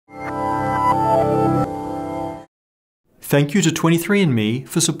Thank you to 23andMe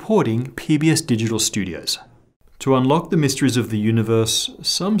for supporting PBS Digital Studios. To unlock the mysteries of the universe,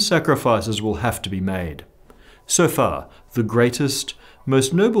 some sacrifices will have to be made. So far, the greatest,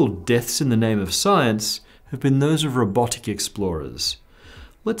 most noble deaths in the name of science have been those of robotic explorers.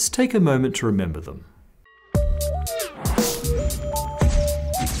 Let's take a moment to remember them.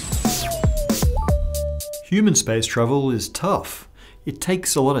 Human space travel is tough. It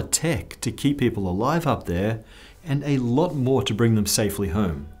takes a lot of tech to keep people alive up there, and a lot more to bring them safely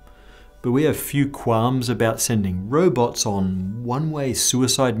home. But we have few qualms about sending robots on one-way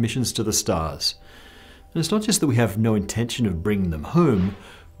suicide missions to the stars. And it's not just that we have no intention of bringing them home,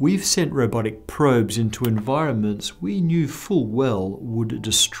 we've sent robotic probes into environments we knew full well would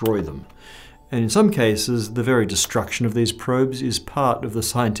destroy them. And in some cases, the very destruction of these probes is part of the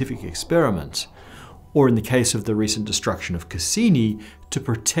scientific experiment. Or in the case of the recent destruction of Cassini, to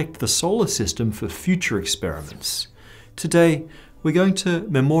protect the solar system for future experiments. Today, we're going to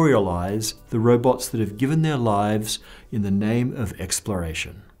memorialize the robots that have given their lives in the name of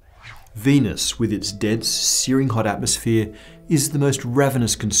exploration. Venus, with its dense, searing hot atmosphere, is the most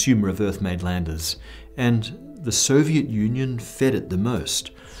ravenous consumer of Earth-made landers, and the Soviet Union fed it the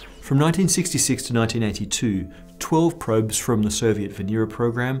most. From 1966 to 1982, 12 probes from the Soviet Venera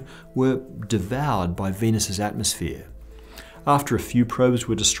program were devoured by Venus's atmosphere. After a few probes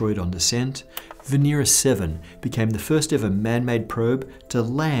were destroyed on descent, Venera 7 became the first ever man-made probe to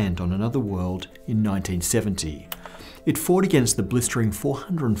land on another world in 1970. It fought against the blistering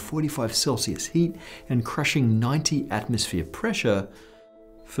 445 Celsius heat and crushing 90 atmosphere pressure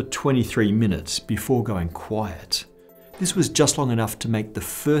for 23 minutes before going quiet. This was just long enough to make the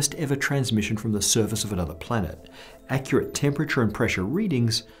first ever transmission from the surface of another planet, accurate temperature and pressure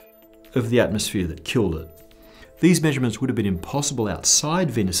readings of the atmosphere that killed it. These measurements would have been impossible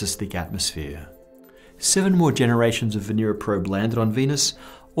outside Venus's thick atmosphere. 7 more generations of Venera probe landed on Venus,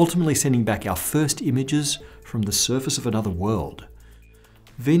 ultimately sending back our first images from the surface of another world.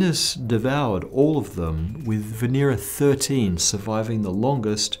 Venus devoured all of them, with Venera 13 surviving the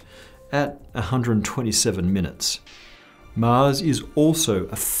longest at 127 minutes. Mars is also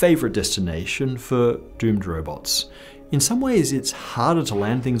a favourite destination for doomed robots. In some ways, it's harder to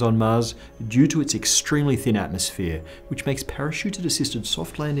land things on Mars due to its extremely thin atmosphere, which makes parachuted-assisted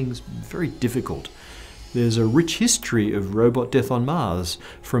soft landings very difficult. There's a rich history of robot death on Mars,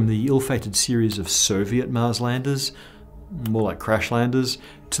 from the ill-fated series of Soviet Mars landers, more like crash landers,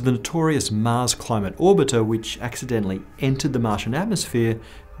 to the notorious Mars Climate Orbiter, which accidentally entered the Martian atmosphere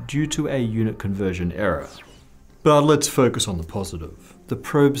due to a unit conversion error. But let's focus on the positive. The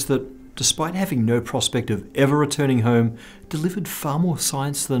probes that, despite having no prospect of ever returning home, delivered far more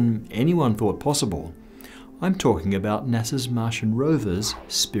science than anyone thought possible. I'm talking about NASA's Martian rovers,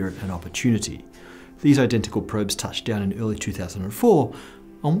 Spirit and Opportunity. These identical probes touched down in early 2004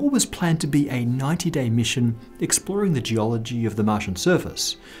 on what was planned to be a 90-day mission exploring the geology of the Martian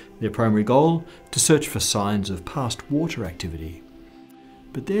surface. Their primary goal, to search for signs of past water activity.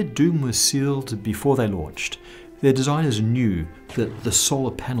 But their doom was sealed before they launched. Their designers knew that the solar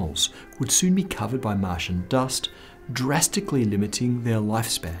panels would soon be covered by Martian dust, drastically limiting their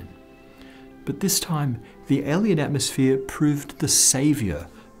lifespan. But this time, the alien atmosphere proved the saviour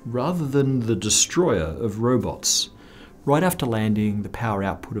rather than the destroyer of robots. Right after landing, the power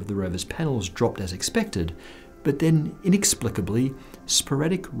output of the rover's panels dropped as expected, but then, inexplicably,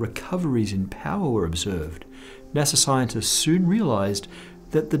 sporadic recoveries in power were observed. NASA scientists soon realised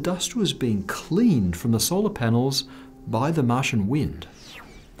that the dust was being cleaned from the solar panels by the Martian wind.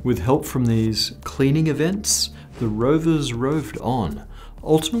 With help from these cleaning events, the rovers roved on,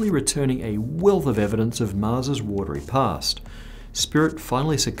 ultimately returning a wealth of evidence of Mars's watery past. Spirit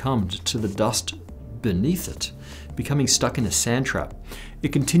finally succumbed to the dust beneath it, becoming stuck in a sand trap.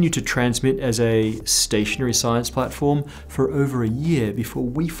 It continued to transmit as a stationary science platform for over a year before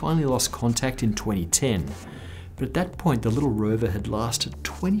we finally lost contact in 2010. But at that point, the little rover had lasted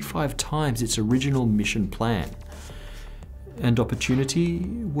 25 times its original mission plan. And Opportunity,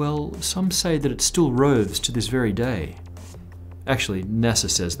 well, some say that it still roves to this very day. Actually, NASA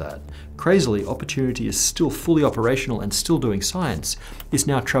says that. Crazily, Opportunity is still fully operational and still doing science. It's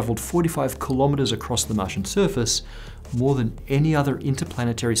now travelled 45 kilometres across the Martian surface, more than any other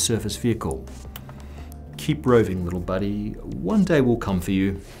interplanetary surface vehicle. Keep roving, little buddy. One day will come for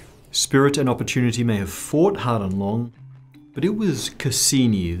you. Spirit and Opportunity may have fought hard and long, but it was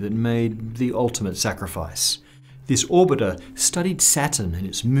Cassini that made the ultimate sacrifice. This orbiter studied Saturn and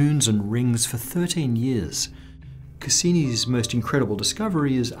its moons and rings for 13 years. Cassini's most incredible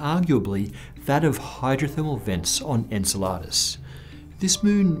discovery is arguably that of hydrothermal vents on Enceladus. This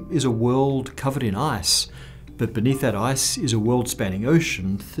moon is a world covered in ice, But beneath that ice is a world-spanning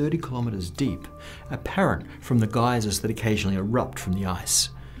ocean 30 kilometers deep, apparent from the geysers that occasionally erupt from the ice.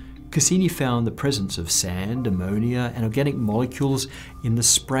 Cassini found the presence of sand, ammonia, and organic molecules in the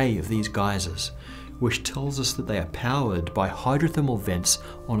spray of these geysers, which tells us that they are powered by hydrothermal vents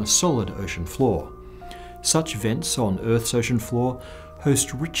on a solid ocean floor. Such vents on Earth's ocean floor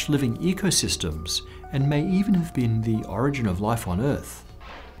host rich living ecosystems and may even have been the origin of life on Earth.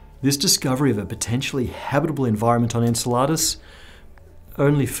 This discovery of a potentially habitable environment on Enceladus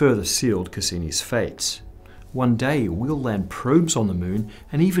only further sealed Cassini's fate. One day we'll land probes on the Moon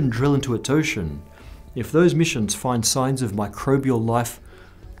and even drill into its ocean. If those missions find signs of microbial life,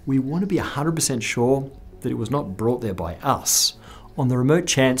 we want to be 100% sure that it was not brought there by us. On the remote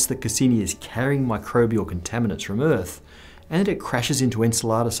chance that Cassini is carrying microbial contaminants from Earth, and it crashes into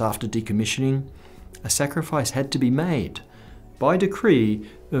Enceladus after decommissioning, a sacrifice had to be made, by decree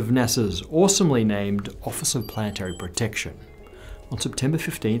of NASA's awesomely named Office of Planetary Protection. On September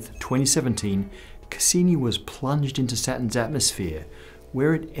 15, 2017, Cassini was plunged into Saturn's atmosphere,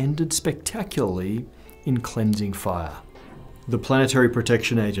 where it ended spectacularly in cleansing fire. The Planetary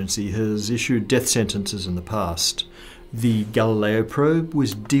Protection Agency has issued death sentences in the past. The Galileo probe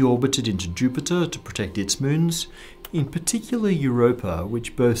was deorbited into Jupiter to protect its moons, in particular Europa,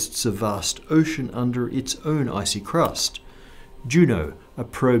 which boasts a vast ocean under its own icy crust. Juno, a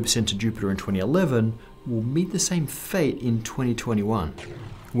probe sent to Jupiter in 2011, will meet the same fate in 2021.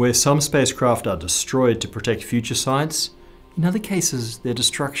 Where some spacecraft are destroyed to protect future science, in other cases their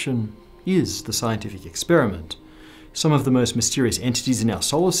destruction is the scientific experiment. Some of the most mysterious entities in our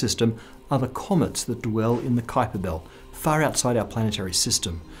solar system are the comets that dwell in the Kuiper Belt, far outside our planetary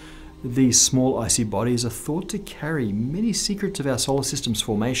system. These small icy bodies are thought to carry many secrets of our solar system's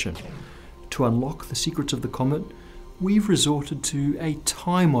formation. To unlock the secrets of the comet, we've resorted to a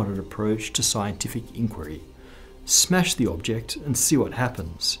time-honored approach to scientific inquiry. Smash the object and see what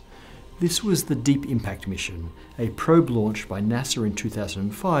happens. This was the Deep Impact mission, a probe launched by NASA in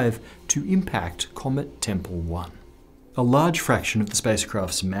 2005 to impact Comet Tempel 1. A large fraction of the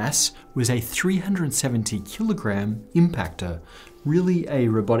spacecraft's mass was a 370 kilogram impactor, really a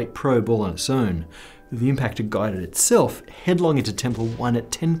robotic probe all on its own. The impactor guided itself headlong into Tempel 1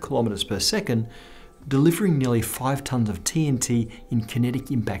 at 10 kilometers per second, delivering nearly 5 tons of TNT in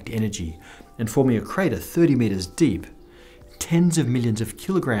kinetic impact energy and forming a crater 30 meters deep. Tens of millions of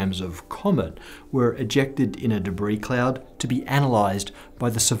kilograms of comet were ejected in a debris cloud to be analysed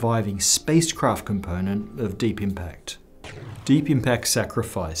by the surviving spacecraft component of Deep Impact. Deep Impact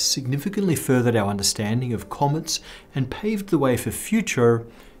sacrifice significantly furthered our understanding of comets and paved the way for future,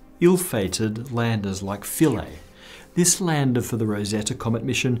 ill-fated landers like Philae. This lander for the Rosetta Comet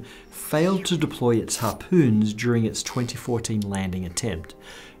mission failed to deploy its harpoons during its 2014 landing attempt.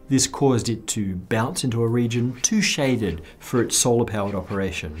 This caused it to bounce into a region too shaded for its solar-powered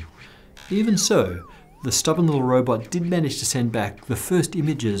operation. Even so, the stubborn little robot did manage to send back the first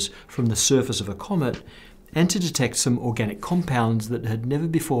images from the surface of a comet and to detect some organic compounds that had never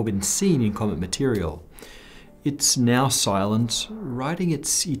before been seen in comet material. It's now silent, riding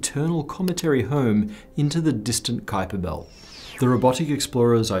its eternal cometary home into the distant Kuiper Belt. The robotic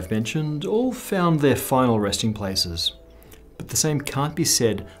explorers I've mentioned all found their final resting places. But the same can't be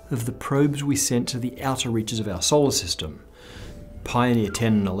said of the probes we sent to the outer reaches of our solar system. Pioneer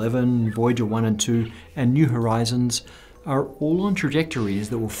 10 and 11, Voyager 1 and 2, and New Horizons are all on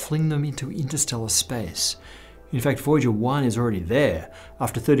trajectories that will fling them into interstellar space. In fact, Voyager 1 is already there.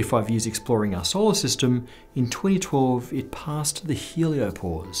 After 35 years exploring our solar system, in 2012 it passed the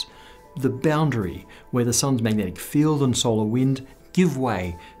heliopause, the boundary where the sun's magnetic field and solar wind give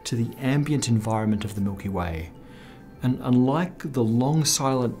way to the ambient environment of the Milky Way. And unlike the long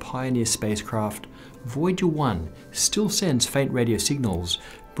silent Pioneer spacecraft, Voyager 1 still sends faint radio signals,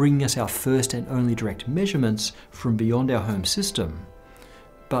 bringing us our first and only direct measurements from beyond our home system.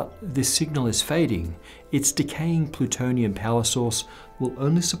 But this signal is fading. Its decaying plutonium power source will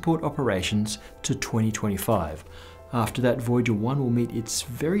only support operations to 2025. After that, Voyager 1 will meet its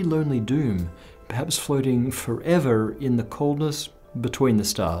very lonely doom, perhaps floating forever in the coldness between the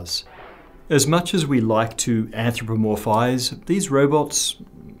stars. As much as we like to anthropomorphize, these robots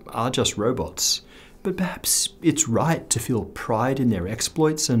are just robots. But perhaps it's right to feel pride in their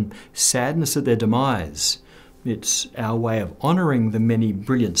exploits and sadness at their demise. It's our way of honouring the many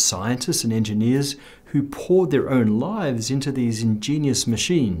brilliant scientists and engineers who poured their own lives into these ingenious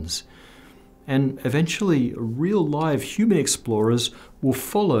machines. And eventually, real live human explorers will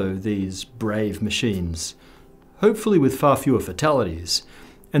follow these brave machines, hopefully with far fewer fatalities.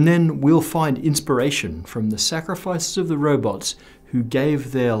 And then we'll find inspiration from the sacrifices of the robots who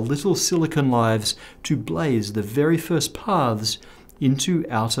gave their little silicon lives to blaze the very first paths into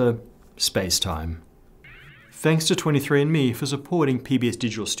outer space-time. Thanks to 23andMe for supporting PBS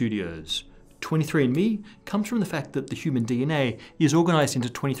Digital Studios. 23andMe comes from the fact that the human DNA is organised into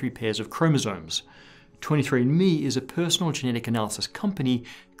 23 pairs of chromosomes. 23andMe is a personal genetic analysis company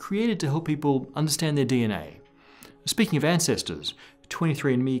created to help people understand their DNA. Speaking of ancestors,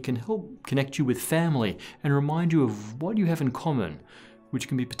 23andMe can help connect you with family and remind you of what you have in common, which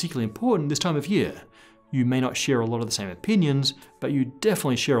can be particularly important this time of year. You may not share a lot of the same opinions, but you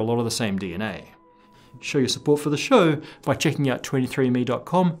definitely share a lot of the same DNA. Show your support for the show by checking out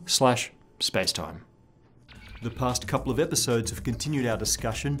 23andme.com/spacetime. The past couple of episodes have continued our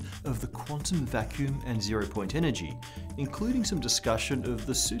discussion of the quantum vacuum and zero-point energy, including some discussion of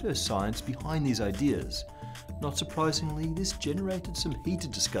the pseudoscience behind these ideas. Not surprisingly, this generated some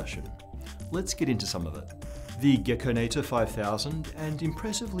heated discussion. Let's get into some of it. The Geckonator 5000 and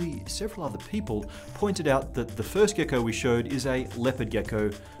impressively several other people pointed out that the first gecko we showed is a leopard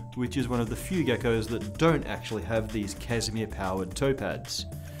gecko, which is one of the few geckos that don't actually have these Casimir-powered toe pads.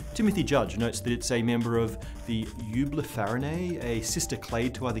 Timothy Judge notes that it's a member of the Eublepharinae, a sister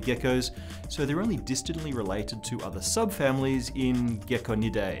clade to other geckos, so they're only distantly related to other subfamilies in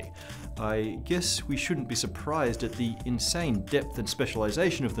Geckonidae. I guess we shouldn't be surprised at the insane depth and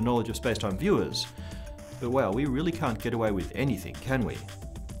specialization of the knowledge of spacetime viewers. But wow, we really can't get away with anything, can we?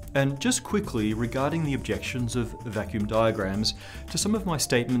 And just quickly regarding the objections of vacuum diagrams to some of my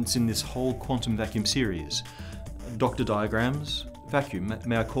statements in this whole quantum vacuum series. Dr. Diagrams, vacuum.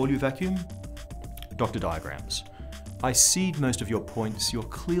 May I call you vacuum? Dr. Diagrams. I cede most of your points. You're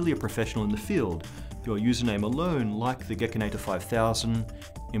clearly a professional in the field. Your username alone, like the Geckonator 5000,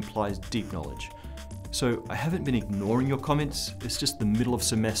 implies deep knowledge. So I haven't been ignoring your comments. It's just the middle of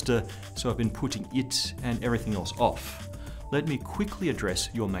semester, so I've been putting it and everything else off. Let me quickly address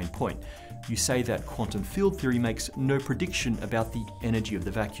your main point. You say that quantum field theory makes no prediction about the energy of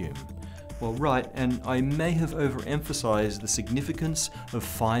the vacuum. Well, right, and I may have overemphasized the significance of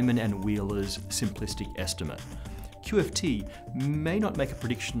Feynman and Wheeler's simplistic estimate. QFT may not make a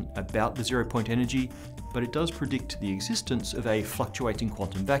prediction about the zero-point energy, but it does predict the existence of a fluctuating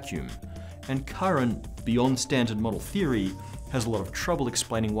quantum vacuum. And current, beyond standard model theory has a lot of trouble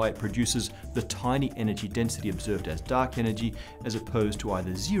explaining why it produces the tiny energy density observed as dark energy as opposed to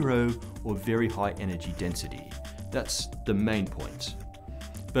either zero or very high energy density. That's the main point.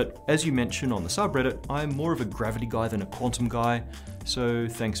 But as you mentioned on the subreddit, I'm more of a gravity guy than a quantum guy, so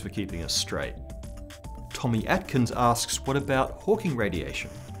thanks for keeping us straight. Tommy Atkins asks, what about Hawking radiation?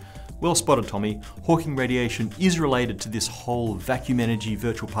 Well spotted, Tommy. Hawking radiation is related to this whole vacuum energy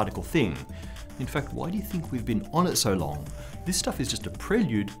virtual particle thing. In fact, why do you think we've been on it so long? This stuff is just a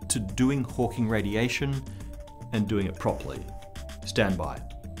prelude to doing Hawking radiation and doing it properly. Stand by.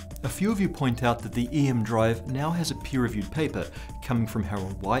 A few of you point out that the EM drive now has a peer-reviewed paper coming from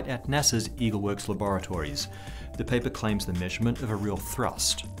Harold White at NASA's EagleWorks laboratories. The paper claims the measurement of a real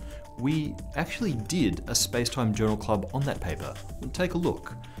thrust. We actually did a Spacetime Journal Club on that paper. Take a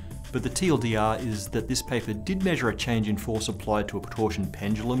look. But the TLDR is that this paper did measure a change in force applied to a torsion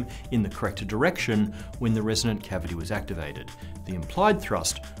pendulum in the correct direction when the resonant cavity was activated. The implied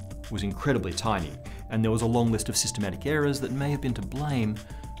thrust was incredibly tiny, and there was a long list of systematic errors that may have been to blame,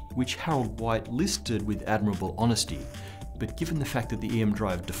 which Harold White listed with admirable honesty. But given the fact that the EM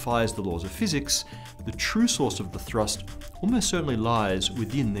drive defies the laws of physics, the true source of the thrust almost certainly lies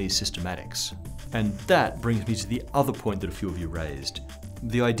within these systematics. And that brings me to the other point that a few of you raised.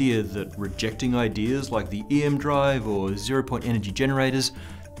 The idea that rejecting ideas like the EM drive or zero-point energy generators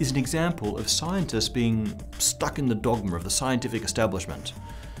is an example of scientists being stuck in the dogma of the scientific establishment.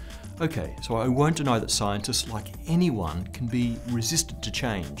 Okay, so I won't deny that scientists, like anyone, can be resistant to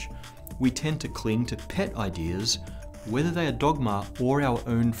change. We tend to cling to pet ideas, whether they are dogma or our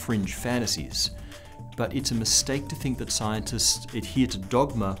own fringe fantasies. But it's a mistake to think that scientists adhere to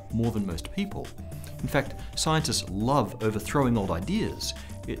dogma more than most people. In fact, scientists love overthrowing old ideas.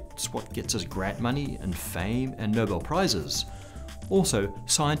 It's what gets us grant money and fame and Nobel Prizes. Also,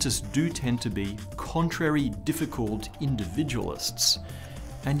 scientists do tend to be contrary, difficult individualists.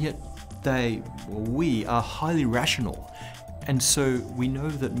 And yet we are highly rational. And so we know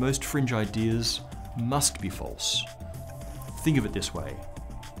that most fringe ideas must be false. Think of it this way.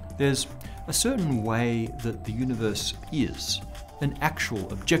 There's a certain way that the universe is, an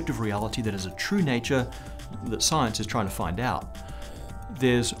actual objective reality that has a true nature that science is trying to find out.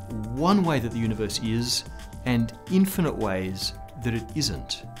 There's one way that the universe is, and infinite ways that it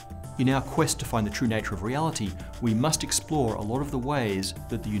isn't. In our quest to find the true nature of reality, we must explore a lot of the ways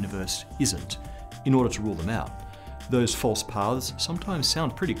that the universe isn't, in order to rule them out. Those false paths sometimes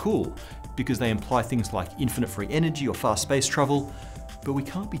sound pretty cool because they imply things like infinite free energy or fast space travel, but we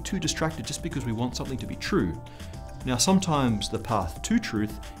can't be too distracted just because we want something to be true. Now, sometimes the path to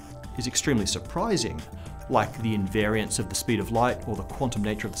truth is extremely surprising, like the invariance of the speed of light or the quantum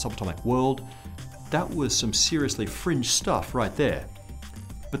nature of the subatomic world. That was some seriously fringe stuff right there.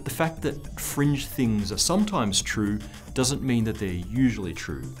 But the fact that fringe things are sometimes true doesn't mean that they're usually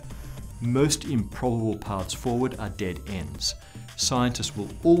true. Most improbable paths forward are dead ends. Scientists will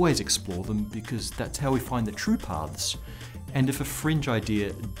always explore them because that's how we find the true paths. And if a fringe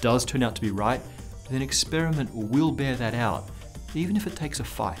idea does turn out to be right, then experiment will bear that out, even if it takes a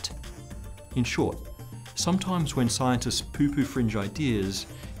fight. In short, sometimes when scientists poo-poo fringe ideas,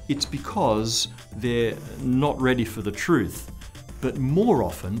 it's because they're not ready for the truth. But more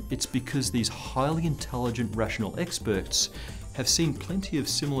often, it's because these highly intelligent, rational experts have seen plenty of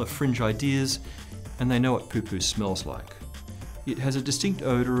similar fringe ideas, and they know what poo-poo smells like. It has a distinct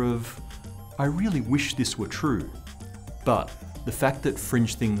odor of, I really wish this were true. But the fact that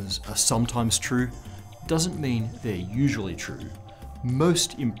fringe things are sometimes true doesn't mean they're usually true.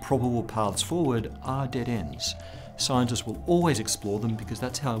 Most improbable paths forward are dead ends. Scientists will always explore them because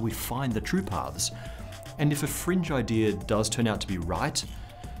that's how we find the true paths. And if a fringe idea does turn out to be right,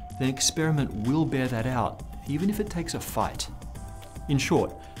 then experiment will bear that out, even if it takes a fight. In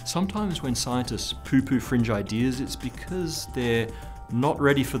short, sometimes when scientists poo-poo fringe ideas, it's because they're not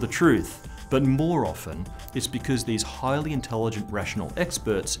ready for the truth. But more often, it's because these highly intelligent, rational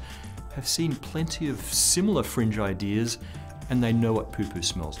experts have seen plenty of similar fringe ideas, and they know what poo-poo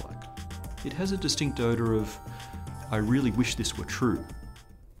smells like. It has a distinct odor of, I really wish this were true.